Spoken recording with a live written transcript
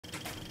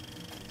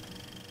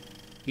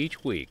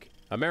Each week,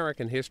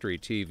 American History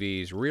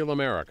TV's Real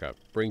America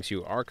brings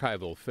you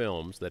archival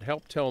films that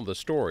help tell the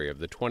story of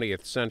the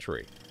 20th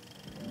century.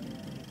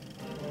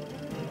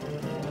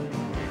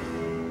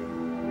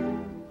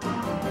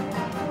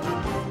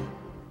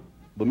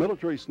 The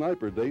military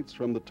sniper dates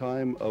from the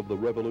time of the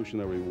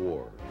Revolutionary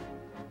War.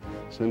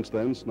 Since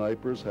then,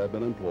 snipers have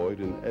been employed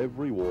in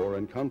every war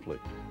and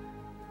conflict.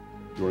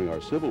 During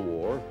our Civil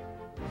War,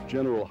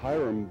 General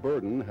Hiram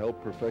Burden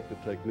helped perfect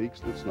the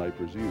techniques that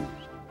snipers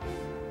used.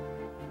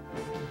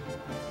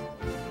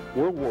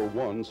 World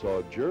War I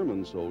saw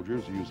German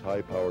soldiers use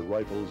high-powered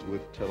rifles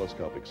with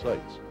telescopic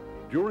sights.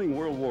 During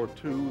World War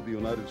II, the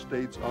United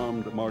States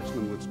armed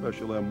marksmen with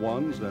special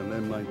M1s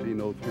and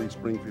M1903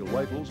 Springfield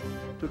rifles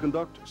to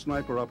conduct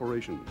sniper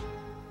operations.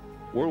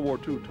 World War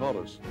II taught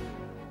us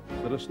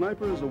that a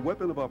sniper is a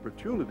weapon of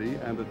opportunity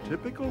and a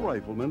typical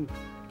rifleman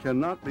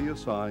cannot be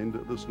assigned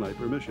the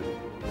sniper mission.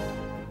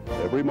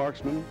 Every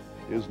marksman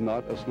is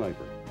not a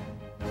sniper,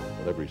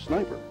 but every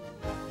sniper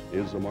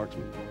is a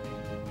marksman.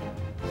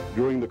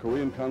 During the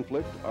Korean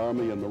conflict,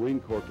 Army and Marine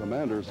Corps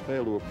commanders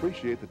failed to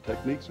appreciate the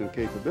techniques and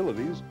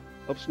capabilities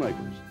of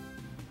snipers.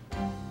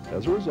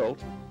 As a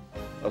result,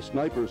 a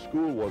sniper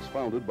school was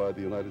founded by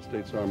the United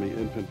States Army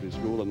Infantry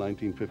School in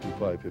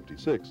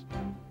 1955-56 to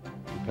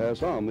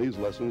pass on these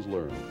lessons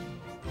learned.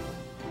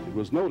 It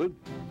was noted,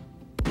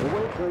 a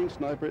well-trained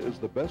sniper is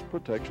the best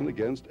protection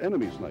against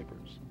enemy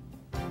snipers.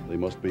 They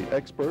must be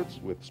experts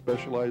with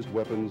specialized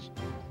weapons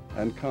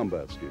and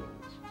combat skills.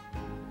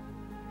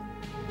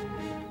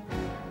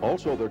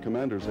 Also, their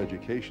commander's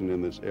education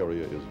in this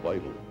area is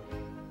vital.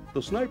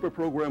 The sniper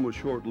program was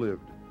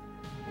short-lived,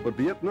 but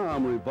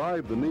Vietnam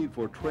revived the need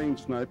for trained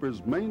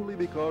snipers mainly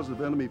because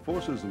of enemy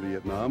forces in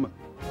Vietnam,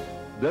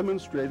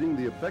 demonstrating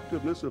the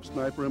effectiveness of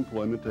sniper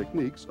employment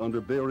techniques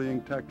under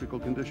varying tactical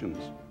conditions.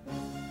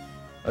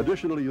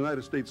 Additionally,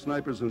 United States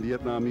snipers in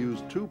Vietnam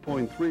used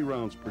 2.3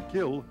 rounds per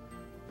kill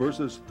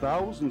versus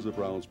thousands of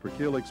rounds per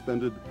kill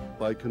expended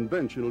by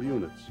conventional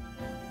units.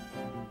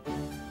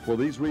 For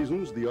these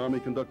reasons, the Army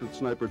conducted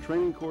sniper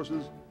training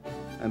courses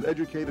and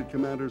educated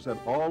commanders at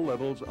all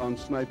levels on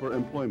sniper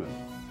employment.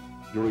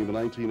 During the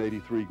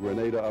 1983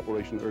 Grenada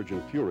Operation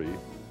Urgent Fury,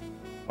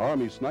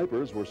 Army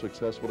snipers were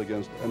successful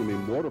against enemy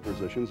mortar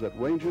positions at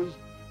ranges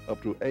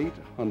up to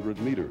 800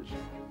 meters.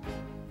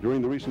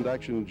 During the recent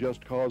action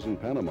Just Cause in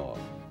Panama,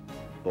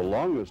 the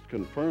longest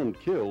confirmed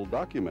kill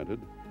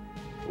documented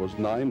was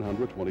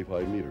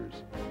 925 meters.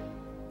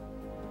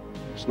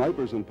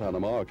 Snipers in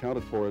Panama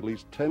accounted for at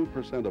least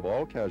 10% of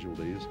all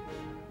casualties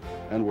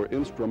and were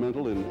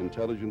instrumental in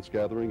intelligence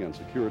gathering and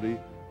security,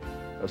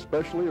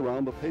 especially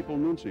around the Papal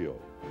Nuncio.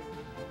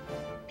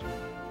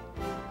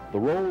 The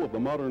role of the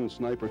modern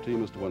sniper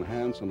team is to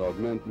enhance and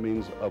augment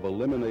means of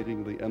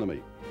eliminating the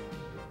enemy.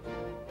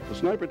 The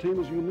sniper team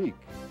is unique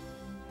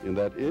in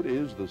that it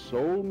is the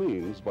sole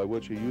means by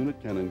which a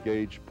unit can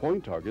engage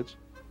point targets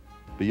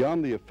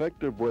beyond the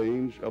effective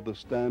range of the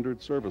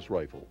standard service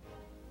rifle.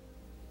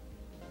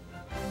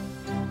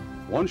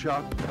 One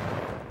shot,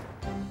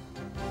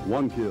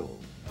 one kill.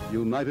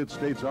 United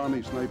States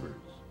Army snipers.